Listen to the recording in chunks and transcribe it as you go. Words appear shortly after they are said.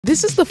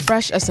This is the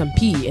Fresh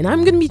SMP, and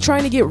I'm gonna be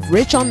trying to get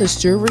rich on the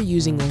server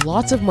using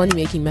lots of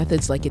money-making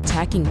methods like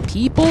attacking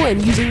people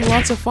and using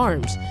lots of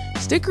farms.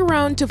 Stick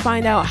around to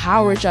find out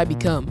how rich I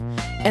become.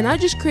 And I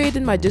just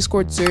created my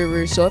Discord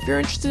server, so if you're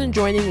interested in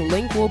joining,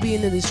 link will be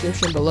in the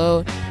description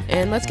below.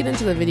 And let's get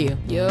into the video.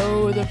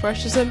 Yo, the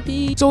Fresh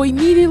SMP. So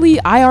immediately,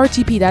 I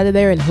RTP'd out of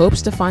there in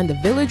hopes to find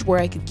a village where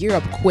I could gear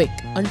up quick.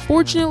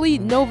 Unfortunately,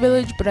 no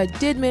village, but I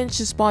did manage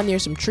to spawn near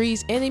some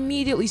trees and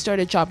immediately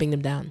started chopping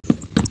them down.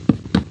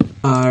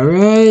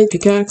 Alright,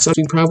 pickaxe. I'm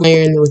probably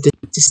iron with the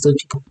still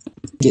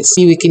get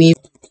see we can eat.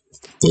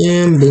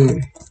 And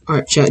boom.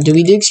 Alright, chat. Do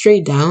we dig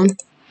straight down?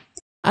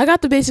 I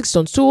got the basic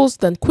stone tools,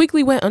 then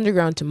quickly went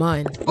underground to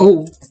mine.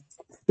 Oh,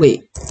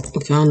 wait.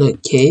 We found a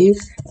cave.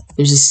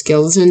 There's a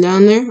skeleton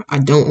down there. I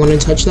don't want to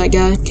touch that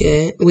guy.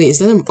 Okay. Wait, is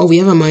that a... Oh, we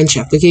have a mine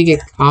shaft. We can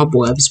get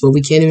cobwebs, but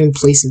we can't even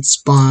place it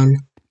spawn.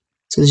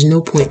 So there's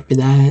no point for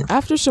that.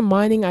 After some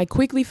mining, I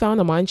quickly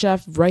found a mine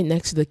shaft right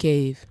next to the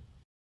cave.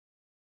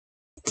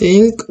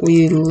 Think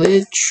we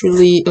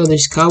literally... Oh,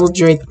 there's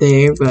cobwebs right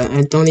there, but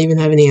I don't even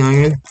have any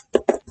iron.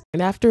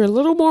 And after a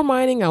little more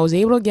mining, I was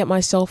able to get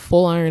myself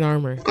full iron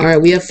armor.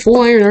 Alright, we have full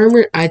iron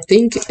armor. I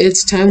think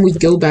it's time we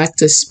go back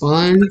to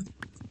spawn.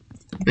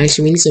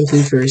 Actually, we need some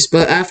food first.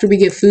 But after we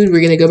get food,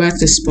 we're gonna go back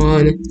to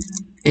spawn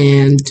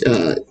and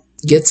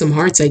get some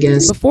hearts, I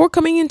guess. Before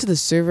coming into the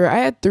server, I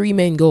had 3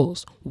 main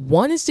goals.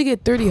 One is to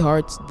get 30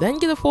 hearts, then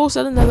get a full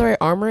set of netherite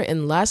armor,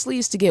 and lastly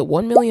is to get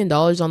 $1 million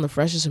on the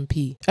Fresh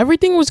SMP.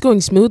 Everything was going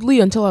smoothly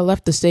until I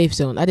left the safe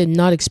zone. I did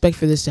not expect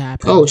for this to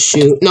happen. Oh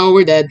shoot, no,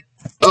 we're dead.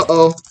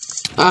 Uh-oh.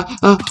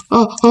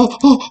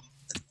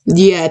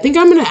 Yeah, I think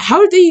I'm gonna...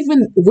 How did they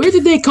even... Where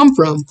did they come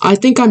from? I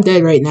think I'm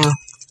dead right now.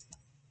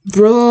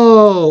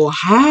 Bro,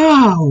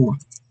 how?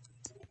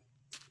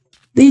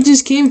 They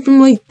just came from,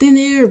 like, thin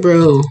air,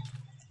 bro.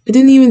 I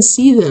didn't even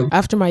see them.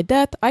 After my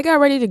death, I got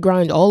ready to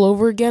grind all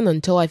over again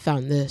until I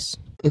found this.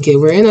 Okay,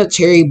 we're in a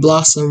cherry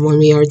blossom when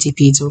we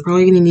RTP'd, so we're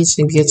probably gonna need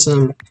to get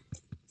some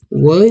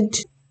wood.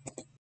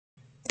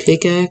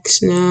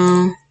 Pickaxe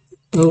now.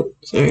 Oh,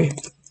 sorry.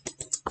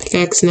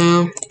 Pickaxe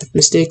now.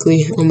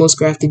 Mistakenly almost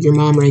crafted your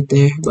mom right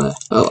there, but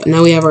oh,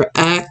 now we have our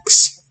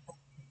axe.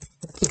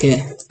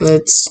 Okay,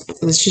 let's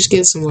just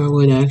get some more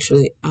wood.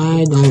 Actually,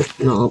 I don't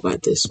know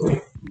about this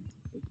one.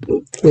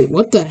 Wait,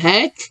 what the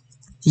heck?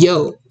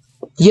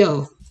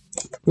 Yo,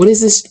 what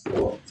is this?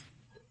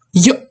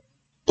 Yo,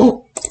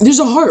 oh, there's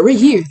a heart right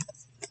here.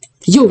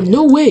 Yo,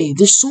 no way.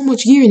 There's so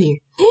much gear in here.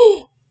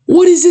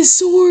 What is this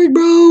sword,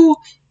 bro?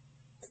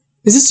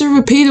 Is this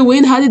server pay to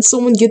win? How did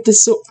someone get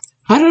this sword?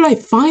 How did I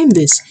find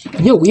this?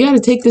 Yo, we gotta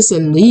take this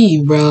and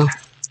leave, bro.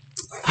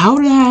 How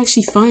did I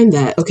actually find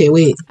that? Okay,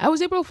 wait. I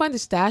was able to find a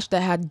stash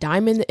that had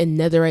diamond and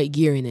netherite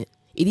gear in it.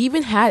 It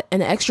even had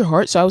an extra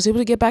heart, so I was able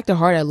to get back the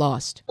heart I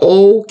lost.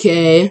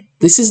 Okay.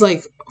 This is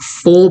like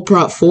full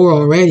prot 4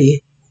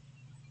 already.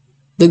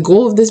 The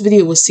goal of this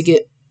video was to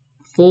get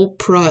full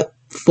prot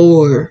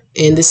 4,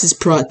 and this is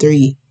prot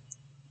 3.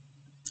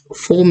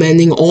 Full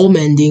mending, all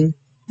mending.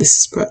 This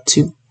is prot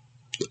 2.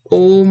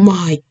 Oh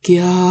my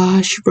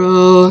gosh,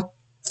 bro.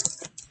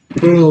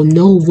 Bro,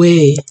 no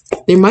way.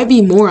 There might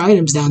be more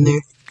items down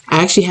there.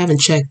 I actually haven't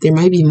checked. There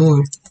might be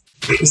more.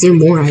 Is there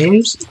more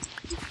items?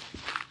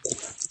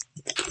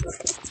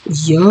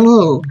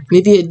 Yo,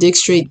 maybe I dig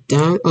straight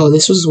down. Oh,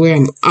 this was where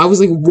I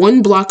was like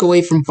 1 block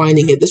away from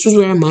finding it. This was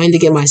where I mined to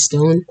get my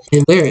stone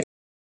and wear it.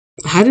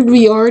 How did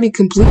we already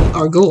complete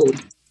our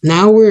gold?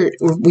 Now we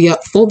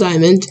got full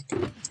diamond.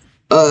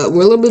 We're a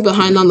little bit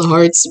behind on the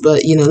hearts,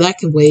 but you know, that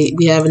can wait.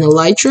 We have an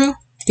elytra.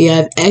 We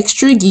have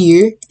extra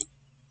gear.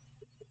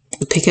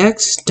 A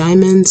pickaxe,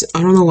 diamonds.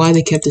 I don't know why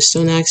they kept the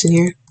stone axe in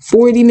here.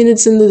 40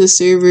 minutes into the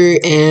server,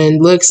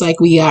 and looks like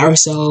we got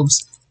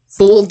ourselves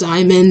full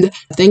diamond.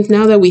 I think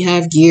now that we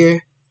have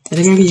gear, I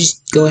think I can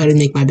just go ahead and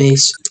make my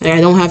base. I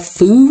don't have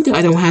food.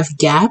 I don't have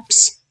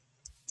gaps.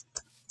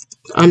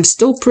 I'm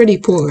still pretty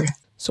poor.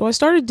 So I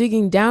started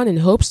digging down in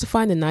hopes to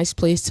find a nice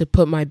place to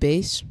put my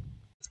base.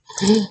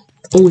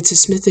 Oh, it's a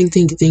smithing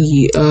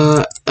thingy.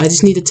 I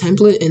just need a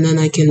template and then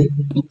I can...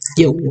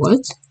 Yo,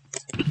 what?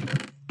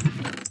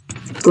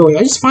 Bro,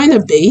 I just find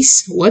a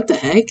base? What the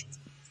heck?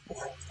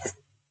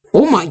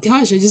 Oh my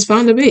gosh, I just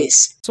found a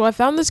base. So I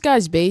found this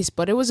guy's base,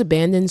 but it was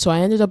abandoned, so I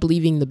ended up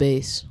leaving the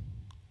base.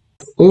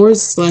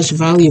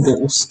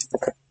 Ores/valuables.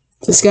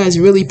 This guy's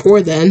really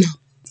poor then.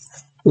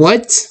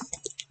 What?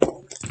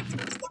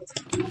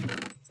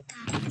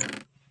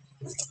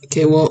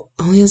 Okay, well,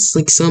 only has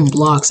like some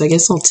blocks. I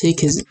guess I'll take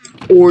his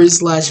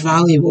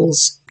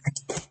ores/valuables.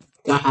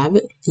 Do I have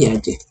it? Yeah, I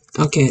do.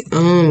 Okay,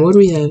 what do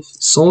we have?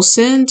 Soul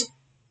sand?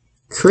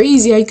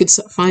 Crazy I could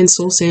find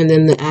soul sand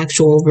in the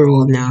actual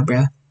overworld now,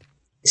 bruh.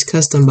 It's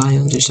custom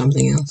biomes or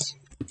something else.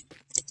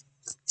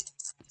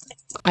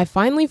 I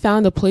finally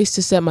found a place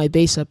to set my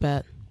base up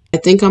at. I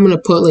think I'm gonna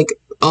put like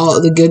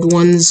all the good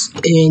ones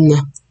in.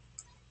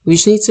 We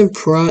just need some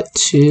prot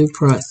 2,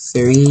 prot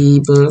 3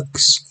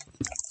 books.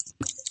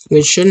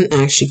 Which shouldn't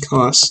actually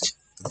cost.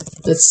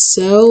 Let's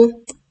sell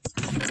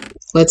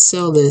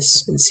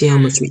this and see how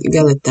much we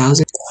got.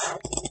 1,000.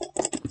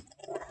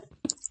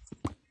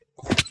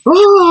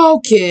 Oh,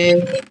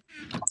 okay.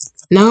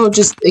 Now it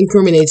just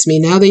incriminates me.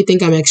 Now they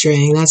think I'm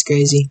X-raying. That's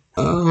crazy.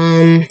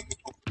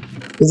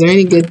 Is there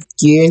any good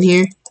gear in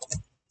here?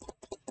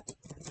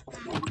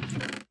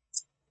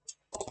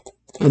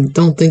 I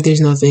don't think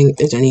there's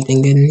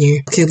anything good in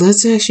here. Okay,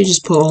 let's actually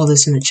just put all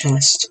this in a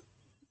chest.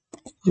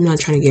 I'm not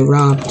trying to get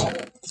robbed.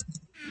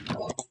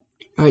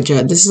 Alright,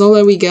 chat, this is all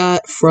that we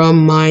got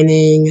from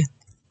mining.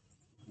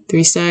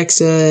 3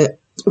 stacks of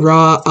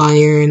raw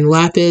iron,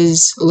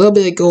 lapis, a little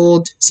bit of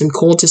gold, some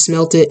coal to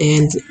smelt it,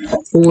 and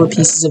 4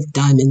 pieces of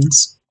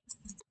diamonds.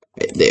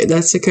 Right there,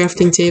 that's the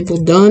crafting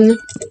table done.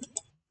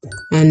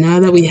 And now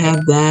that we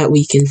have that,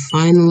 we can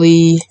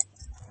finally...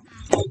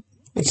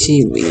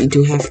 Actually, we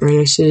do have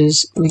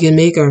furnaces. We can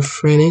make our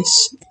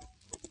furnace.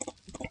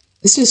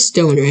 This is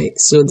stone, right?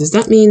 So does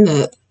that mean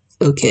that...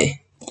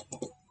 Okay.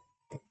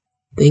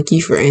 Thank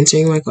you for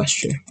answering my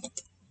question.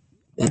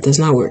 That does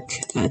not work.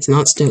 That's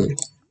not stone.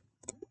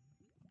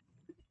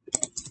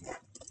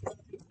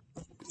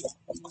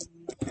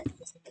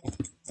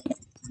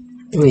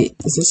 Wait,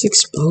 is this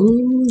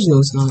exposed? No,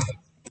 it's not.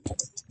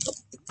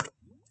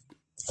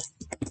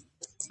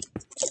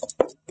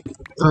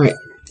 Alright,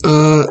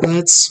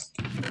 let's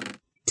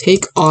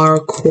take our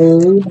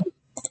coal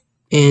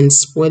and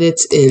split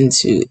it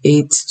into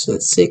 8, so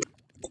that's 6.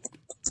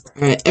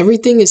 Alright,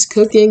 everything is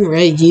cooking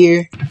right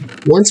here.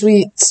 Once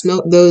we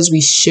smelt those,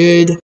 we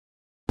should...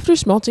 After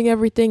smelting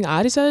everything,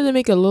 I decided to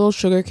make a little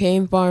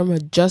sugarcane farm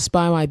just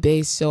by my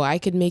base so I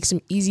could make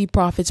some easy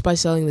profits by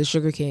selling the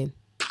sugarcane.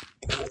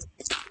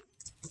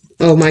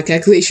 Oh, my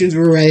calculations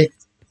were right.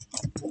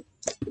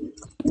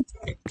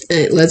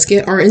 Alright, let's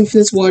get our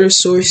infinite water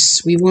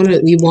source. We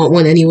want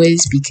one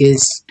anyways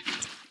because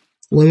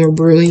when we're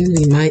brewing,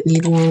 we might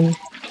need one.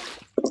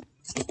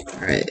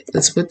 Alright,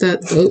 let's put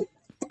that. Oh,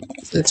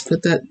 let's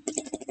put that.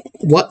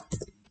 What?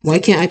 Why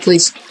can't I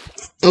place?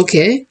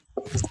 Okay.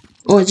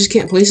 Oh, I just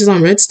can't place it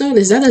on redstone?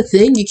 Is that a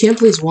thing? You can't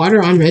place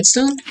water on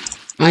redstone?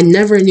 I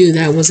never knew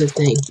that was a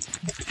thing.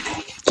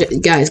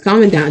 Guys,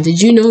 comment down.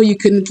 Did you know you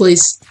couldn't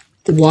place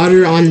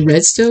water on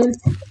redstone?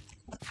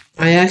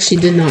 I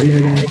actually did not know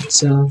that,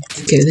 so...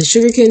 Okay, the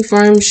sugarcane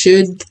farm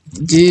should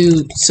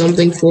do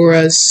something for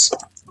us.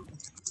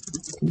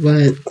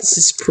 But this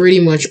is pretty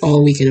much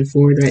all we can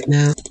afford right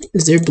now.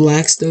 Is there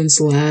blackstone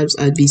slabs?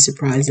 I'd be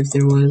surprised if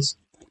there was.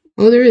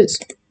 Oh, there is.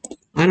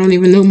 I don't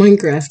even know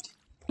Minecraft.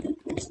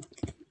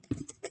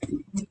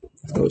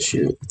 Oh,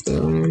 shoot.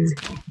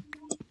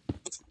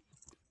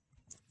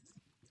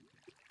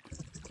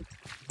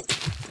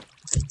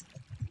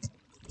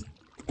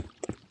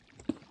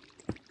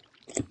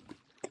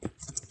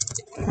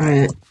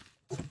 Alright.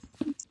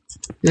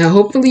 Now,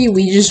 hopefully,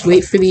 we just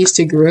wait for these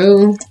to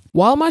grow.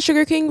 While my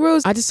sugarcane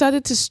grows, I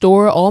decided to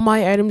store all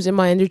my items in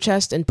my ender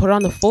chest and put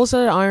on the full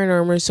set of iron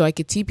armor so I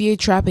could TP a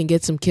trap and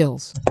get some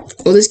kills.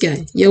 Oh, this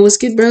guy. Yo, what's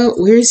good, bro?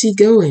 Where is he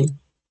going?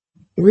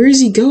 Where is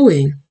he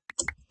going?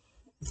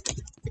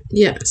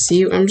 Yeah,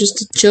 see, I'm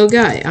just a chill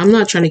guy. I'm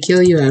not trying to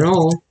kill you at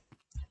all.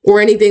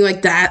 Or anything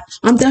like that.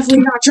 I'm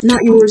definitely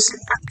not yours.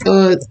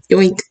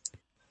 Yoink.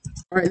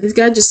 Alright, this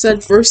guy just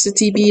said first to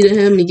TP to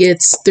him, he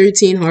gets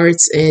 13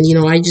 hearts, and, you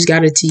know, I just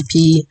got a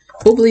TP.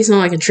 Hopefully it's not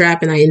like a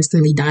trap and I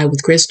instantly die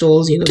with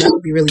crystals, you know, that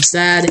would be really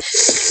sad.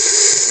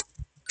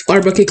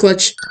 Water bucket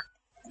clutch.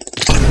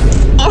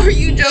 Are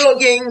you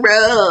joking,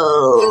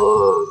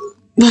 bro?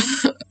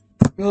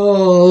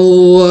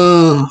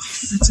 Oh,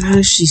 that's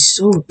actually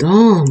so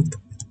dumb.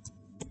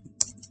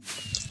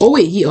 Oh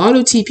wait, he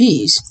auto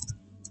TPs.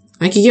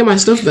 I can get my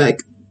stuff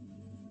back.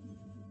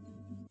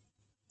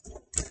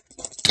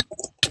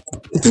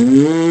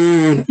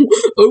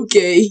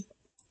 Okay.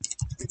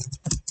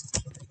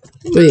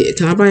 Wait,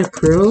 can I buy a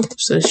pearl? It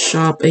says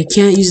shop. I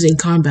can't use it in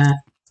combat.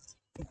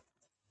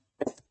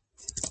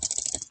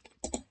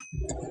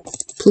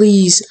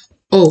 Please.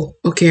 Oh,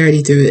 okay, I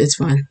already threw it. It's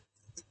fine.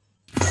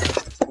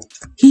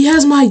 He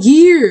has my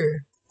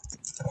gear!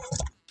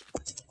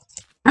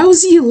 How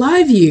is he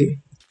alive here?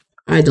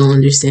 I don't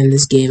understand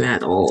this game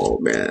at all,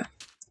 bruh.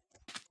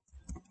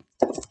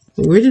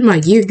 Where did my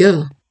gear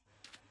go?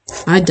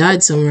 I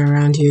died somewhere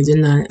around here,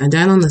 didn't I? I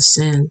died on the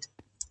sand.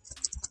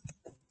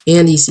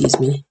 And he sees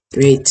me.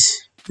 Great.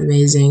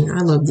 Amazing. I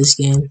love this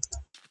game.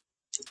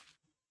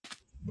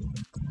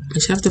 I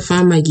just have to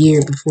find my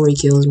gear before he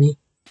kills me.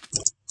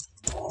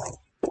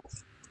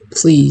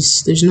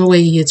 Please. There's no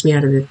way he gets me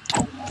out of it.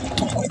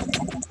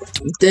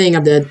 Dang,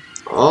 I'm dead.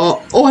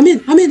 Oh, I'm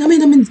in. I'm dead, I'm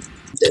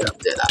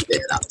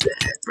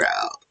dead, bro.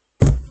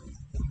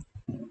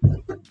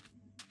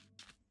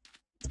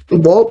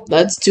 Well,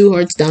 that's 2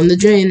 hearts down the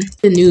drain.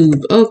 The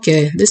noob.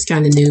 Okay, this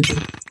kind of noob.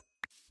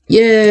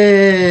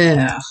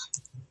 Yeah.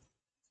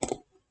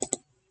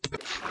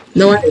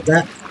 No, I did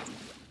that.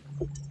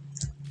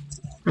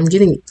 I'm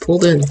getting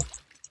pulled in.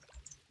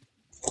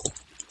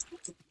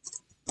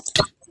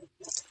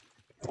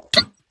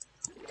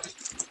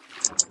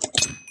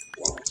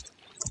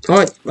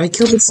 Oh, I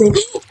killed the same.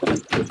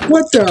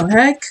 What the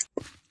heck?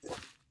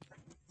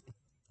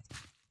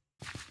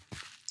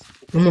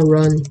 I'm gonna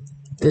run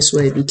this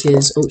way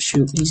because, oh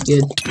shoot, he's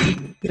good.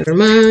 Never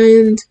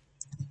mind.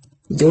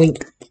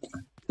 Yoink.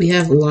 We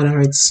have a lot of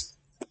hearts.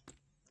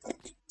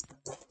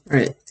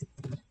 Alright.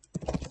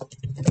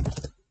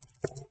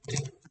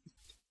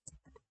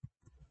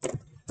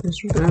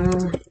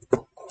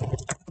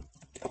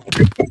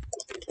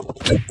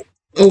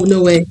 Oh,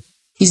 no way.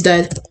 He's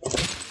dead.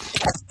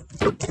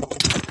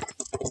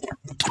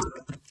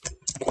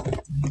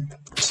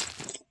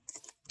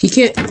 He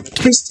can't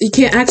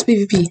axe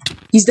PvP.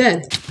 He's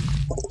dead.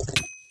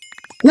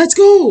 Let's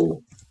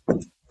go!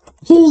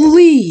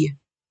 Holy!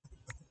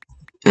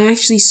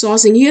 Actually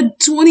saucing. He had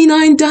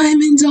 29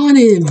 diamonds on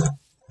him.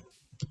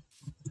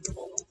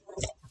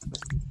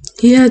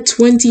 He had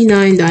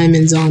 29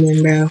 diamonds on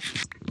him, bro.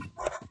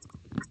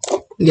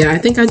 Yeah, I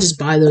think I just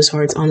buy those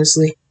hearts,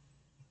 honestly.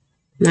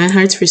 9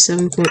 hearts for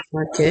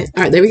 7.5k.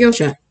 Alright, there we go,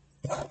 chat.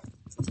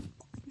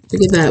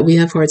 Look at that, we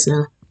have hearts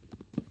now.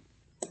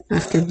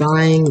 After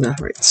buying the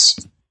hearts.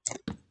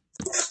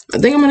 I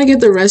think I'm gonna get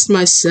the rest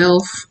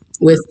myself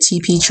with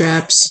TP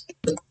traps.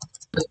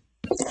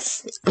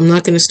 I'm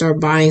not gonna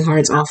start buying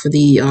hearts off of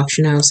the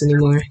auction house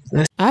anymore.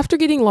 After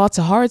getting lots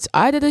of hearts,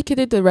 I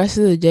dedicated the rest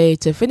of the day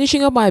to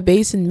finishing up my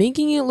base and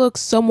making it look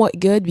somewhat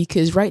good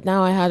because right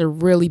now I had a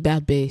really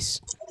bad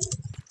base.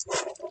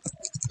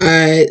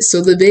 Alright,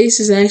 so the base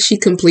is actually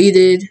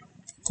completed,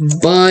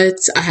 but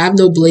I have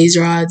no blaze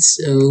rods,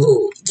 so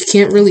you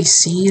can't really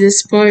see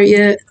this part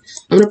yet.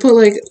 I'm gonna put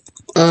like,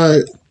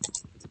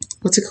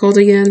 what's it called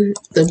again?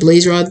 The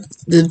blaze rod,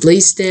 the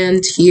blaze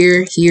stand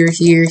here.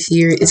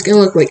 It's gonna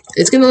look good.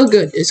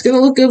 It's gonna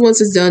look good once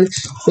it's done.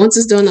 Once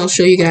it's done, I'll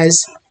show you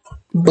guys.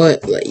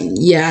 But, like,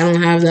 yeah, I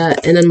don't have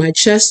that. And then my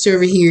chest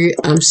over here,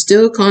 I'm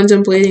still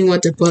contemplating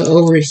what to put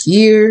over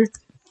here.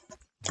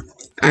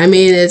 I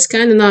mean, it's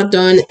kind of not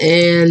done,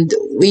 and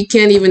we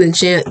can't even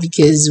enchant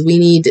because we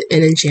need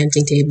an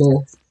enchanting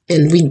table.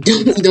 And we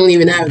don't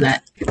even have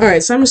that.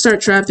 Alright, so I'm gonna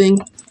start trapping.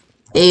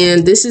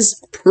 And this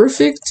is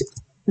perfect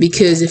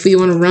because if we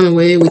want to run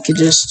away, we could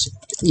just,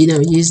 you know,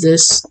 use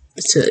this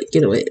to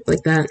get away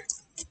like that.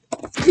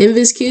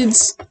 Invis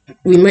kids,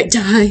 we might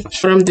die.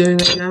 What I'm doing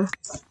right now.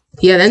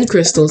 He had end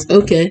crystals.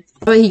 Okay.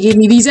 Oh, he gave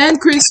me these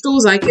end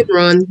crystals. I can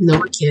run.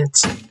 No, I can't.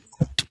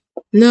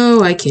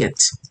 No, I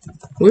can't.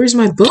 Where's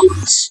my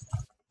boat?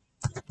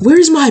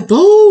 Where's my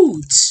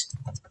boat?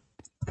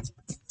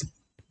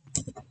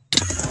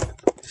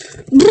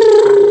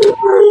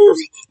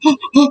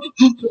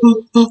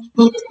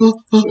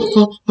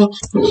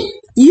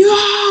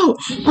 Yo!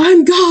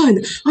 I'm gone!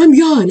 I'm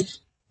gone!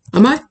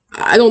 Am I?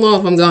 I don't know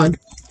if I'm gone.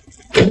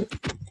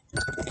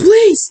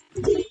 Please!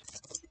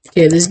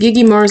 Okay, this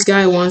Gigi Mars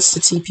guy wants to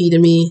TP to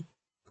me.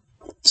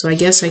 So I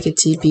guess I could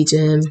TP to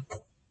him.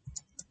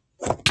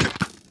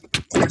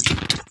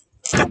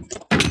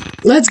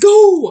 Let's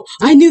go!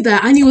 I knew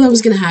that. I knew that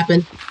was gonna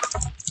happen.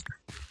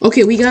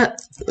 Okay, we got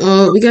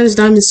his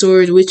diamond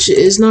sword, which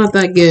is not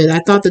that good. I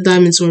thought the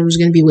diamond sword was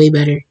gonna be way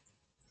better.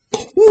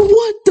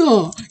 What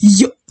the?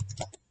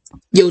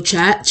 Yo,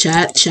 chat.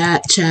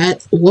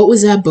 What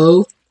was that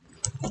bow?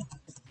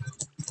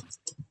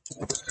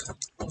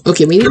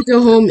 Okay, we need to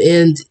go home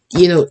and,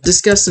 you know,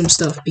 discuss some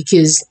stuff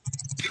because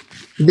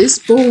this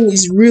bow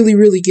is really,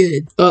 really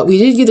good. We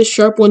did get a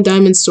sharp 1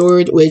 diamond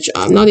sword, which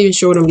I'm not even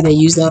sure what I'm gonna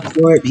use that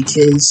for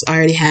because I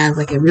already have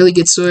like a really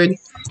good sword.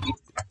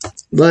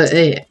 But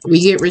hey, we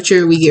get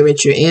richer,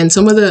 and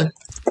some of the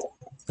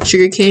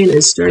sugarcane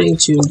is starting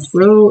to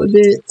grow a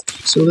bit.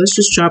 So let's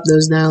just chop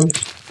those down.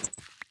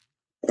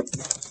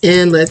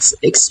 And let's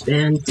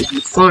expand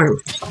the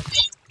farm.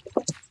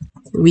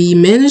 We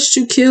managed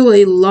to kill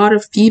a lot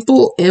of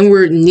people, and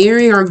we're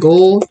nearing our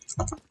goal.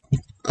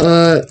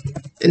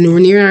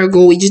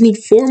 We just need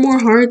 4 more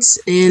hearts,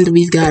 and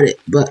we've got it.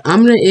 But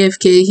I'm gonna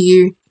AFK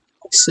here,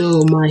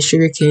 so my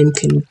sugarcane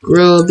can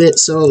grow a bit.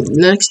 So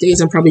next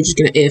days, I'm probably just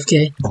gonna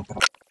AFK.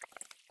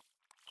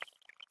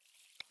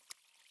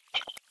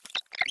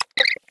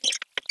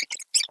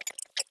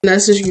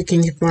 That's the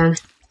sugarcane farm.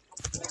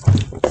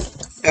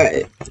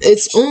 Alright,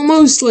 it's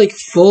almost like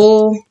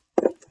full,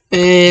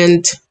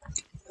 and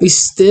we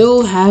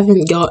still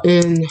haven't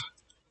gotten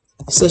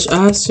such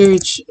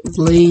search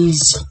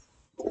blaze.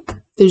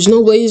 There's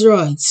no blaze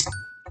rods.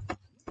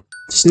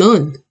 There's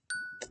none.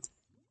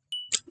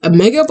 A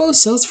mega bow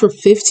sells for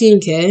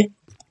 15k.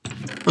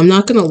 I'm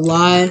not gonna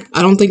lie.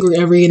 I don't think we're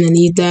ever gonna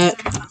need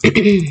that.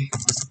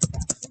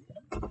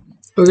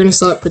 We're gonna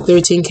sell it for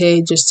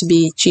 13k just to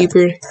be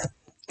cheaper.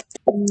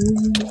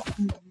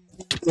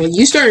 Well,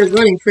 you started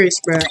running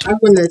first, bro. I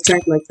wouldn't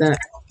attack like that.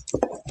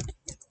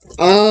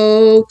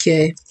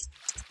 Okay.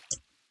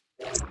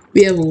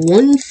 We have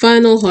 1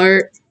 final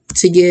heart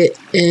to get,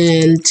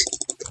 and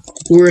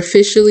we're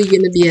officially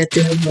gonna be at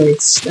 3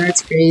 hearts.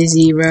 That's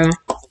crazy, bro.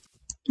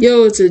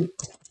 Yo,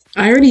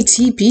 I already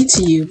TP'd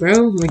to you,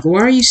 bro. Like, why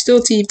are you still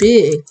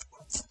TPing?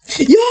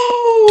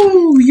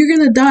 Yo! You're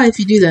gonna die if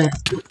you do that.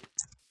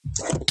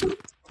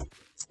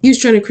 He was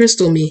trying to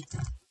crystal me.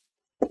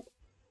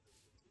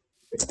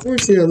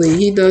 Fortunately,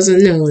 he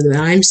doesn't know that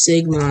I'm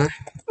Sigma.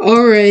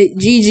 Alright,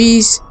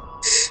 GG's.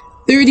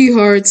 30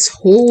 hearts.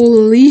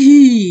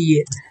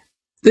 Holy!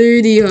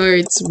 30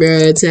 hearts, bro.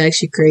 It's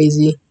actually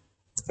crazy.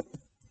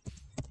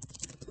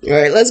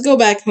 Alright, let's go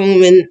back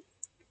home and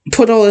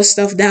put all this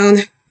stuff down.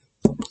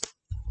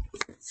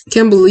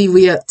 Can't believe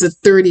we got to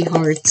 30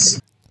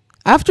 hearts.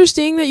 After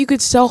seeing that you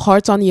could sell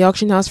hearts on the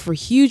auction house for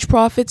huge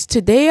profits,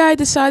 today I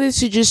decided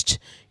to just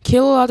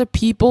kill a lot of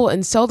people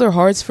and sell their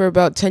hearts for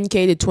about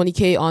 10k to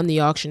 20k on the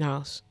auction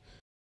house.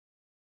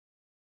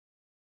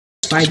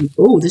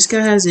 Oh, this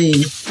guy has a...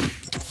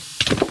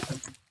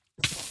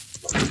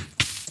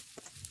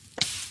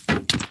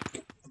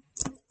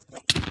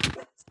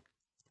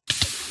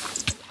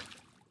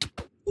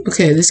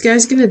 Okay, this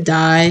guy's gonna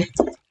die,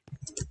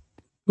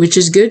 which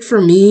is good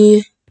for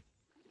me,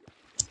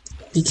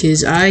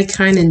 because I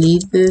kind of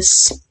need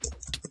this.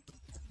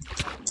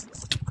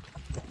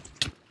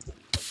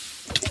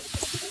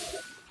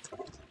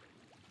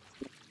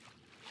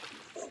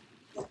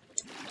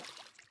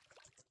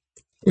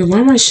 Wait, why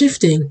am I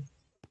shifting?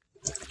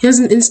 He has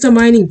an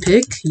insta-mining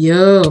pick?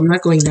 Yo, I'm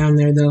not going down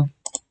there, though.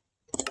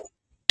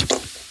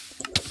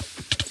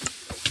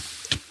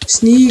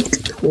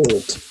 Sneak,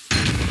 hold.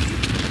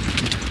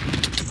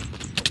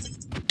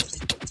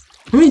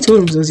 How many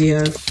totems does he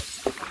have?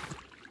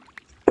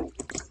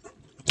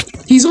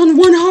 He's on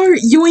 1 heart!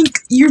 Yoink!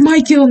 You're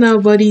my kill now,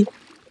 buddy.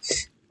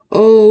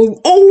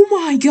 Oh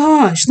my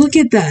gosh! Look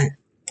at that!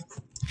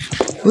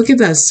 Look at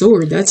that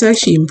sword. That's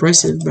actually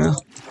impressive, bro.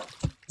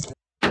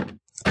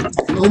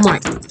 Oh my...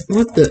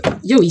 What the...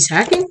 Yo, he's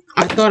hacking?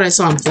 I thought I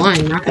saw him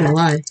flying, not gonna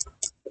lie.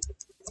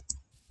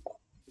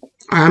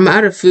 Alright, I'm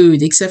out of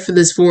food, except for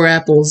this 4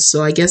 apples,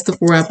 so I guess the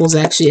 4 apples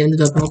actually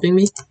ended up helping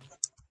me.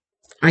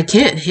 I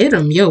can't hit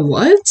him. Yo,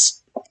 what?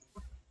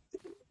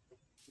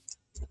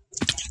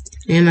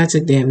 And I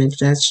took damage.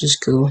 That's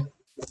just cool.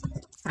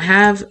 I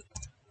have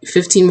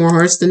 15 more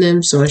hearts than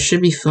him, so I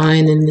should be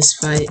fine in this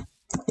fight.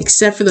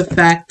 Except for the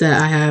fact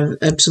that I have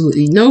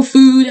absolutely no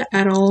food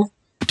at all.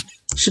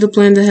 Should have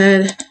planned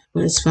ahead,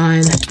 but it's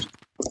fine.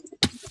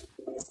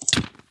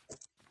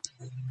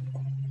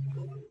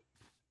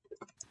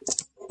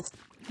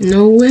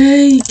 No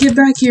way! Get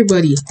back here,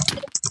 buddy!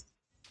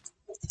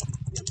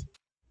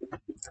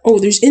 Oh,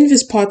 there's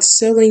Invis pots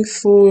selling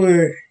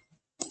for...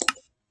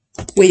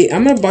 Wait,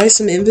 I'm gonna buy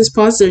some Invis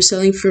pots. They're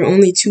selling for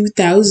only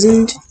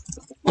 2,000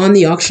 on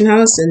the auction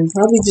house, and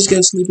probably just go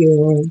sneaking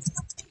around.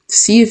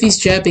 See if he's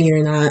trapping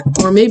or not.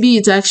 Or maybe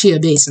it's actually a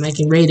base and I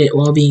can raid it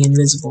while being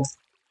invisible.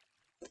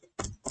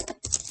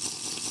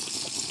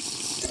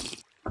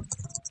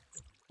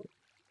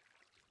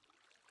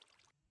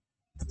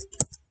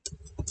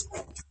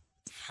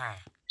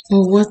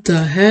 Oh, what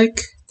the heck?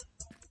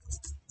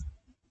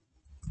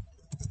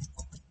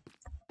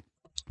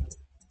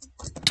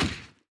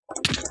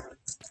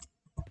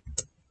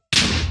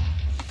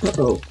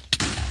 Uh-oh.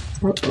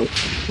 Uh-oh.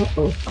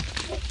 Uh-oh.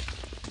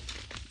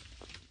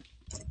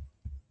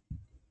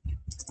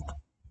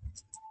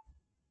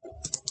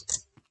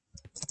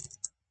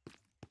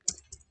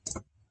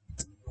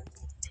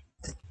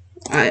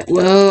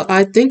 Well,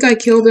 I think I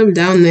killed him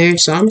down there,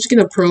 so I'm just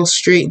gonna pearl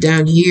straight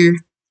down here.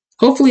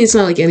 Hopefully it's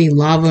not like any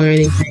lava or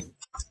anything.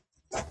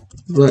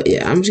 But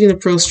yeah, I'm just gonna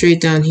pearl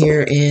straight down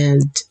here,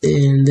 and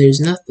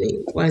there's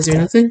nothing. Why is there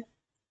nothing?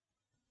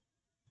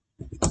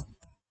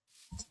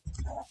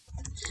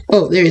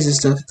 Oh, there is his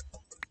stuff.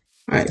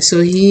 Alright,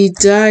 so he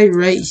died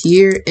right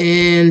here,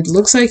 and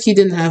looks like he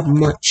didn't have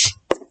much.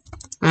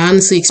 I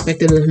honestly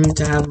expected him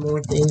to have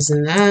more things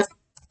than that.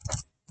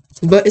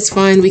 But it's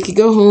fine, we could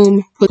go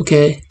home.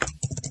 Okay.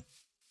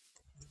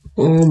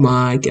 Oh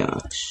my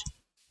gosh.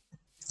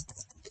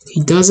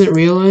 He doesn't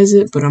realize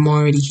it, but I'm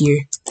already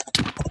here.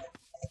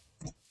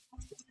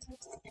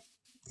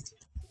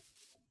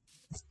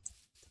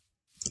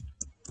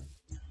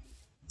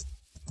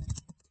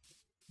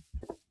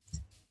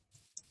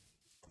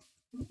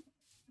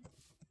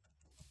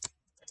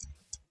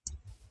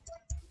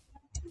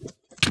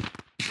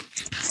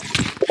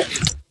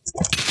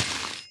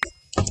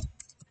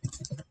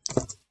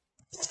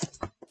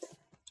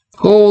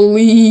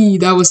 Holy,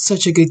 that was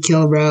such a good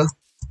kill, bro.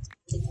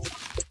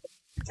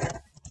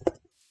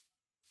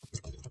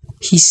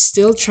 He's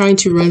still trying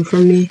to run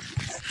from me.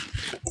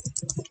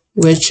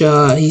 Which,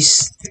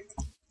 he's...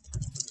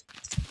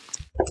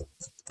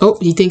 Oh,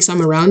 he thinks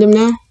I'm around him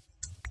now?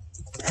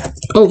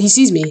 Oh, he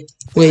sees me.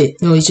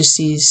 Wait, no, he just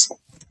sees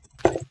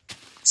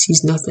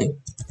nothing.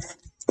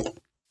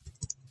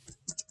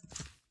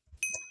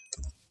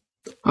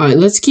 Alright,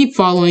 let's keep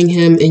following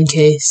him in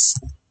case.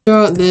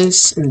 Got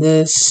this and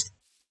this.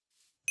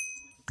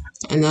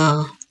 And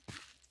now,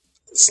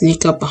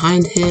 sneak up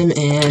behind him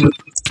and...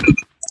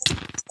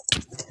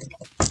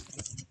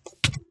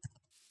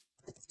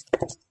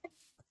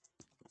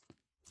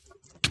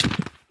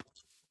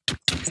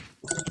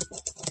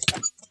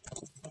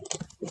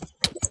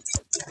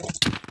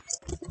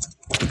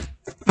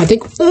 I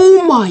think,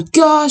 oh my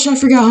gosh, I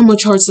forgot how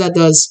much hearts that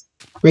does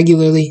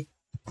regularly.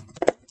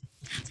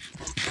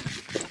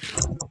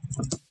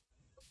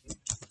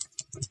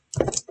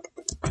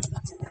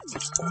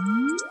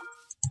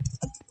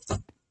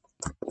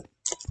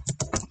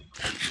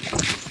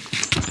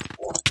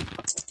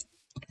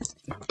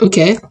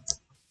 Okay.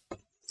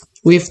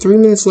 We have 3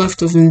 minutes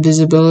left of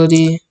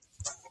invisibility.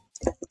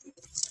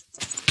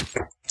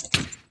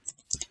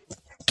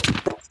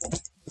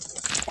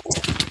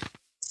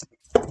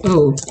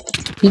 Oh,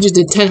 he just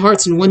did 10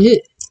 hearts in one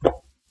hit.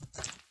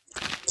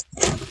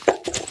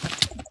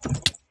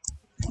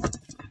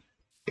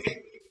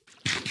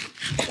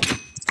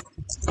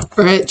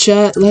 Alright,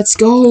 chat, let's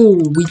go.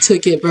 We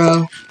took it,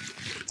 bro.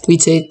 We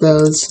take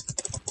those.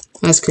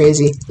 That's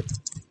crazy.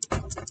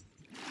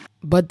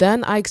 But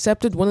then I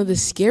accepted one of the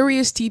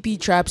scariest TP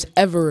traps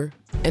ever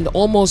and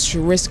almost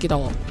risked it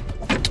all.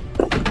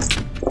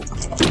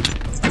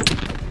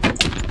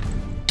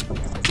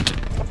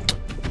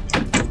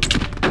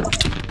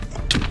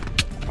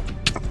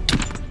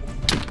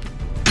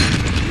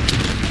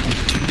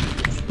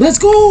 Let's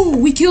go!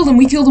 We killed him,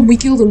 we killed him, we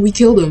killed him, we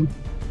killed him.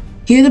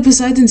 He had a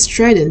Poseidon's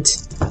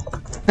Trident.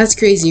 That's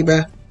crazy,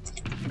 bruh.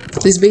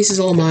 This base is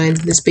all mine.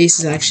 This base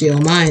is actually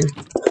all mine.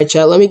 Alright,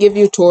 chat, let me give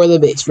you a tour of the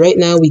base. Right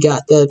now, we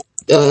got the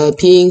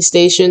peeing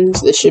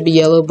stations. This should be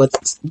yellow, but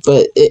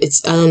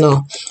it's, I don't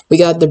know. We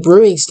got the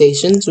brewing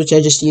stations, which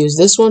I just used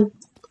this one.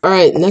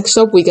 Alright, next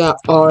up, we got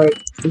our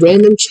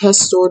random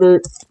chest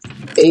sorter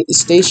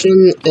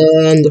station,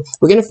 and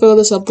we're gonna fill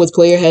this up with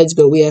player heads,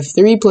 but we have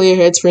 3 player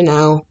heads for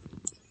now.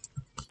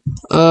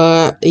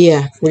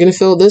 Yeah, we're gonna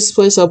fill this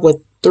place up with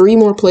 3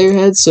 more player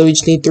heads, so we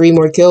just need 3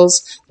 more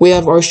kills. We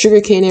have our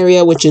sugarcane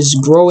area, which is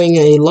growing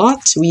a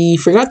lot. We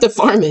forgot to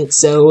farm it,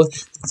 so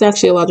it's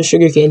actually a lot of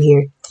sugarcane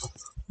here.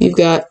 We've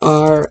got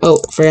our,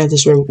 oh, forgot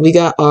this room. We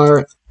got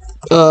our,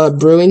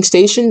 brewing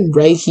station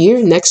right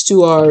here, next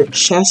to our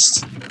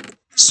chest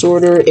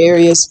sorter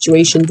area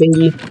situation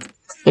thingy.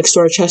 Next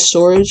to our chest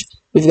storage,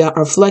 we've got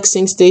our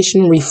flexing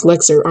station,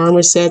 reflex our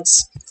armor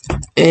sets.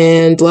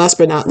 And last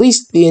but not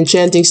least, the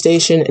enchanting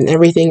station and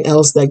everything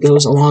else that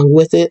goes along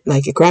with it,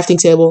 like a crafting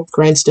table,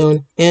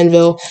 grindstone,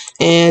 anvil,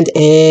 and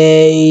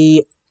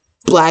a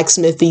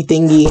blacksmithy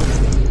thingy.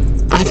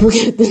 I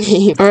forget the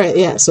name. Alright,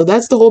 yeah, so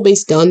that's the whole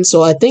base done.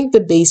 So I think the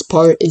base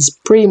part is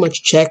pretty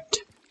much checked.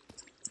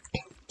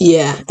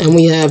 Yeah, and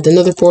we have the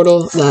nether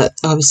portal that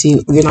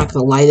obviously we're not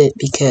going to light it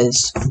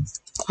because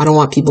I don't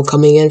want people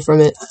coming in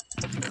from it.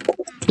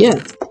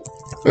 Yeah.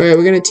 Alright,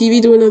 we're gonna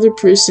TV to another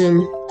person.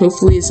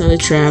 Hopefully it's not a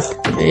trap.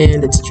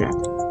 And it's a trap.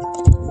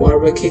 Water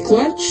bucket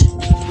clutch.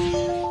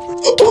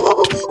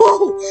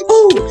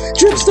 Oh!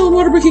 Dripstone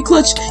water bucket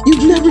clutch!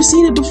 You've never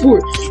seen it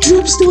before!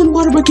 Dripstone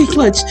water bucket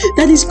clutch!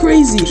 That is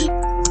crazy!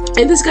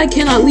 And this guy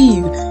cannot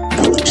leave!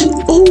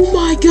 Oh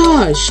my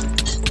gosh!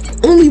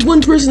 Only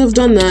one person have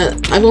done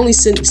that. I've only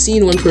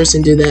seen one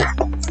person do that.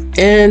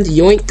 And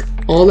yoink!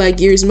 All that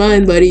gear is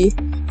mine, buddy.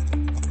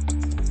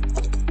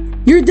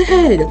 You're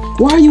dead!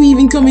 Why are you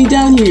even coming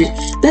down here?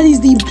 That is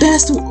the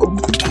best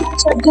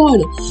I've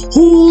done!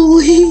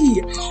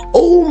 Holy!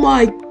 Oh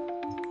my!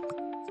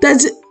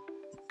 That's...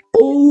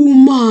 Oh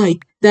my!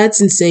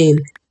 That's insane.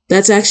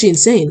 That's actually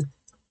insane.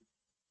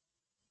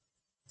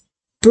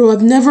 Bro,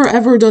 I've never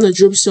ever done a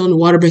dripstone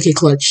water bucket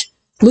clutch.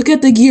 Look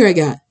at the gear I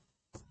got.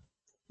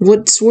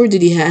 What sword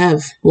did he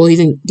have? Well, he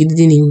didn't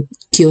even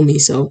kill me,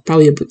 so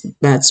probably a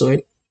bad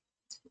sword.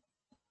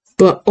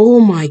 But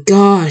oh my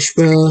gosh,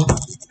 bro.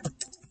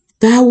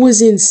 That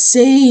was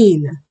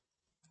insane.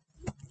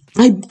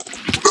 I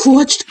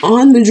clutched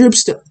on the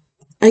dripstone.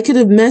 I could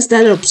have messed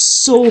that up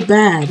so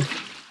bad.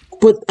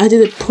 But I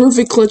did a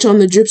perfect clutch on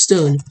the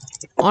dripstone.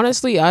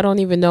 Honestly, I don't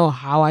even know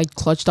how I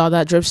clutched out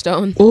that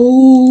dripstone.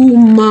 Oh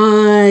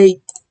my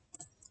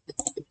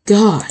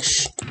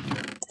gosh.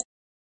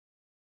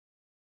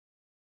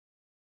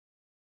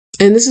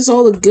 And this is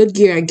all the good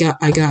gear I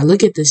got.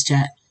 Look at this,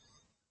 chat.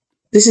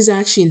 This is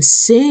actually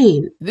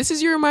insane. This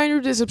is your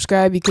reminder to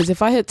subscribe, because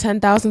if I hit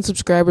 10,000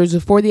 subscribers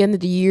before the end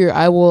of the year,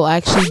 I will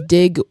actually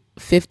dig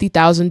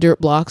 50,000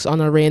 dirt blocks on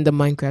a random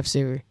Minecraft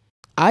server.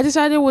 I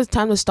decided it was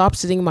time to stop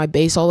sitting in my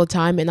base all the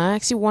time, and I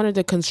actually wanted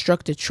to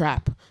construct a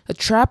trap. A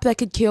trap that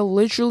could kill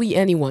literally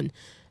anyone.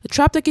 A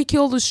trap that could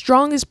kill the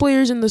strongest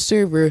players in the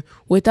server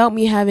without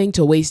me having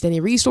to waste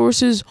any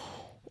resources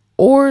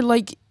or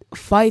like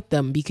fight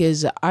them,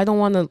 because I don't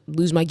want to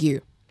lose my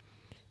gear.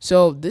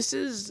 So this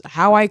is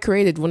how I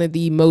created one of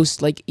the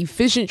most like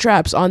efficient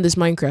traps on this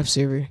Minecraft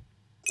server.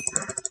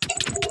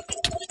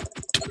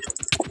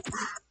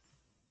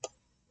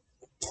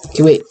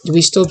 Okay, wait, do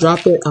we still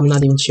drop it? I'm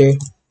not even sure.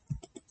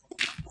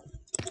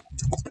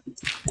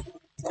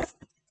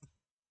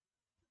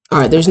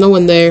 Alright, there's no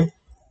one there.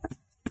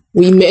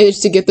 We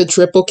managed to get the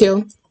triple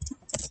kill.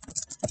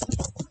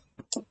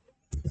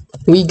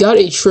 We got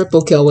a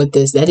triple kill with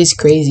this. That is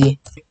crazy.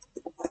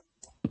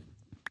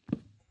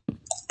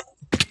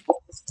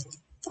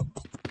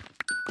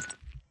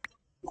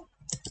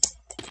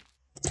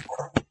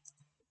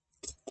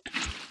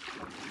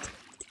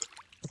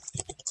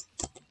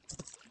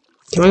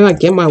 Can I like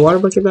get my water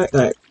bucket back?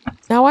 Alright.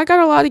 Now I got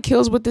a lot of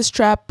kills with this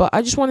trap, but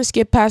I just want to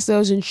skip past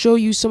those and show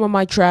you some of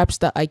my traps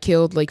that I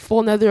killed, like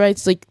full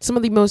netherites, like some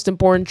of the most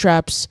important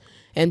traps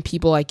and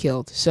people I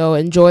killed. So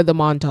enjoy the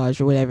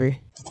montage or whatever.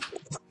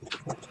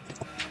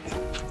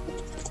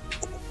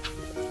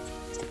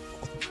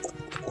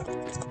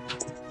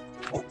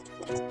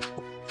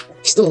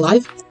 He's still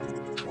alive?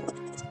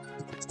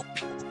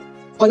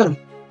 Oh, I got him.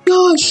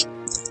 Gosh!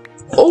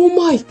 Oh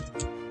my!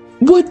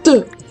 What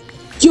the?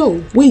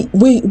 Yo, wait.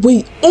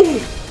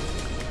 Oh!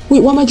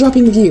 Wait, why am I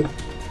dropping the gear?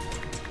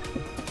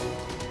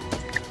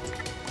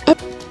 Up.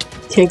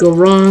 Can't go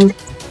wrong.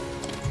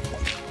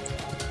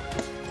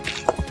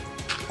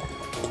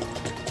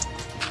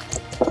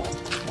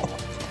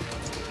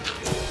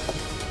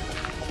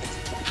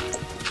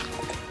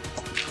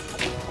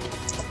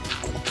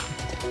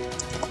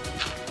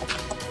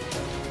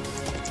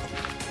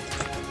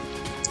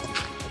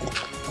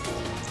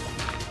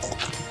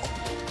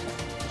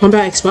 I'm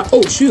back spot.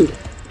 Oh shoot.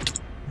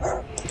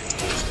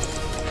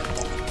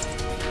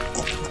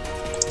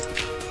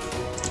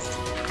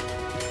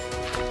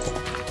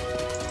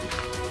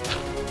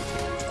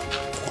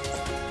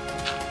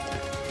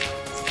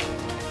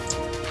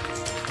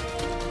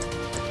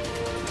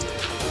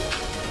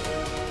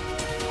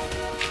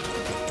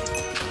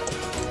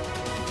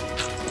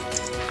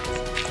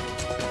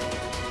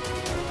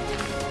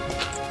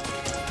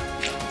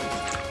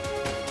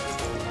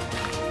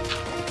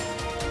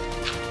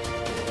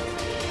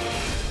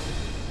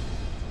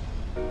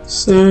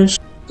 Search.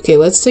 Okay,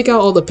 let's take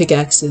out all the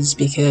pickaxes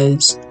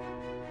because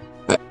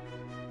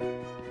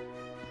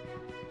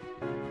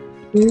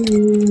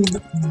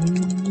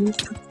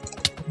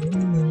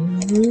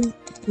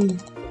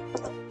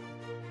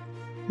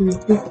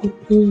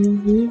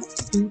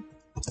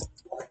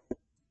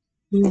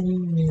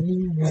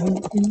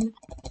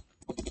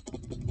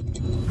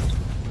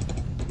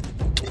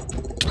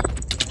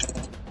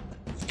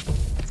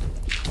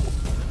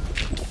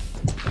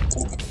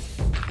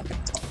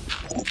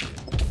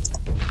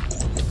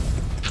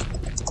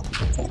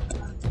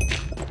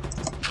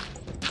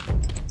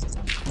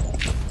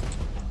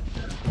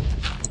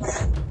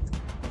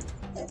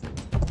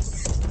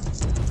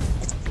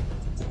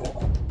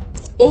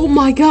oh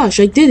my gosh,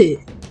 I did it!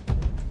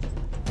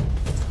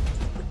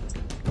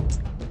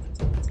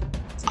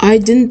 I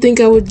didn't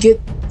think I would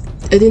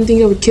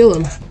kill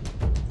him.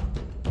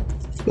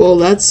 Well,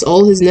 that's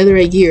all his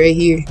netherite gear right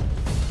here.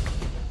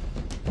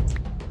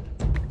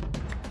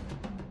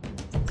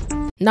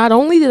 Not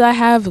only did I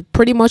have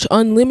pretty much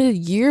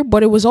unlimited gear,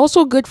 but it was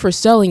also good for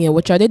selling it,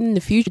 which I did in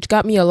the future, which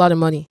got me a lot of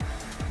money.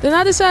 Then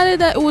I decided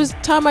that it was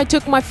time I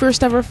took my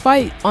first ever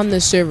fight on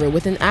this server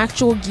with an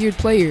actual geared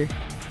player.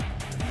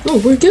 Oh,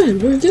 we're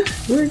good, we're good,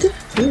 we're good,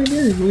 we're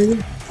good, we're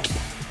good.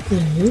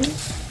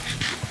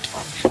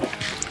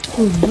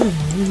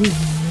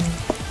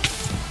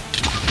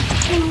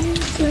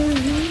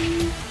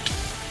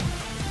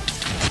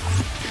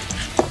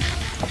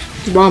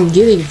 Bro, I'm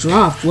getting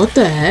dropped. What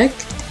the heck?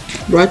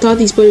 Bro, I thought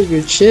these players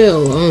were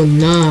chill. Oh,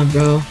 nah,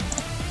 bro.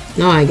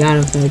 Now I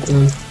gotta fight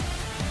them.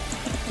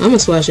 I'ma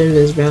slash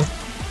invis, bro.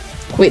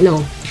 Wait,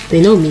 no.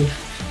 They know me.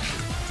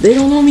 They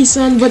don't know me,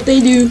 son, but they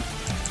do.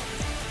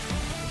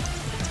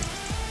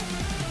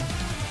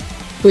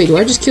 Wait, do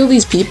I just kill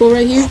these people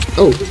right here?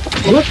 Oh,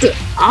 what the?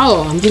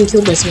 Oh, I'm getting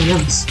killed by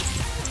someone else.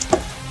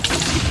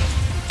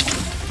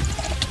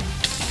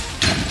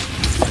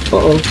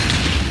 Uh-oh.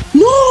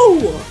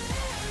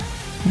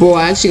 No! Bro,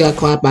 I actually got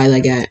clapped by that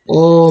guy.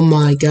 Oh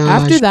my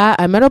gosh. After that,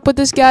 I met up with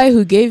this guy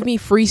who gave me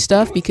free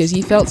stuff because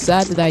he felt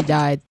sad that I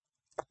died.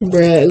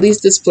 Bruh, at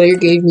least this player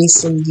gave me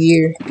some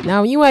gear.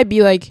 Now, you might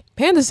be like,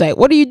 Pandasite,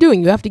 what are you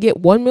doing? You have to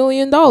get $1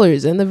 million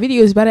and the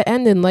video is about to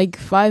end in like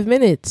 5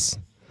 minutes.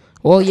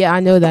 Well, yeah, I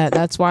know that.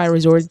 That's why I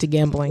resorted to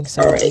gambling.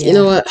 So, alright, yeah. You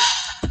know what?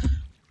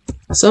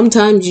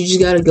 Sometimes you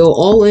just gotta go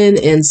all in,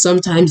 and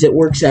sometimes it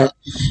works out.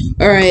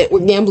 Alright,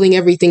 we're gambling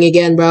everything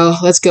again, bro.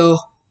 Let's go.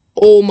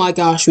 Oh my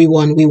gosh, we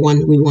won, we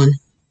won, we won.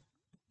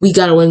 We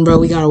gotta win, bro,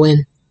 we gotta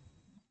win.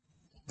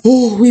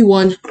 Oh, we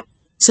won.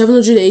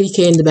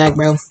 780k in the bag,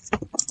 bro.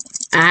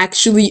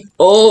 Actually,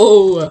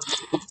 oh!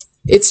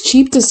 It's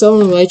cheap to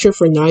sell an elytra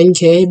for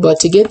 9k, but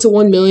to get to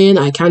 1 million,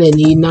 I kinda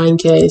need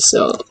 9k,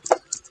 so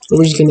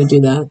we're just gonna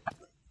do that.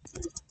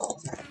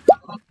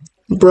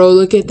 Bro,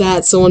 look at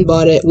that. Someone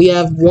bought it. We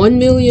have $1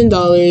 million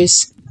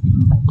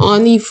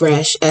on the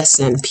Fresh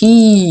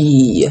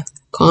SMP.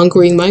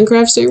 Conquering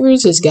Minecraft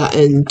servers has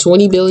gotten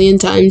 20 billion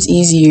times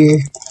easier.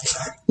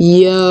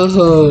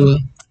 Yo.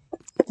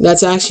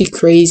 That's actually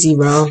crazy,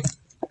 bro.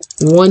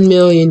 $1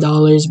 million,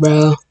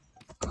 bro.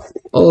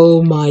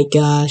 Oh my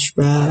gosh,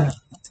 bro.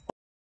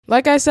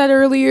 Like I said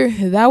earlier,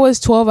 that was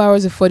 12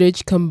 hours of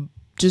footage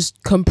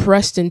just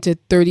compressed into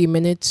 30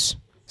 minutes.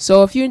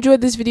 So if you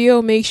enjoyed this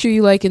video, make sure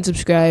you like and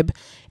subscribe.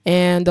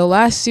 And the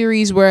last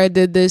series where I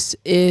did this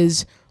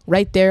is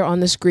right there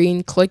on the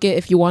screen. Click it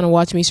if you want to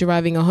watch me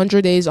surviving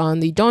 100 days on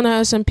the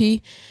Donut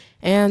SMP.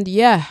 And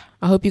yeah,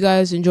 I hope you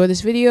guys enjoy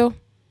this video.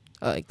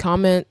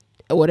 Comment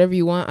whatever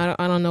you want.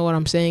 I don't know what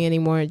I'm saying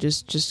anymore.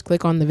 Just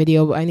click on the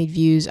video. I need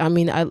views. I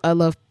mean, I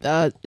love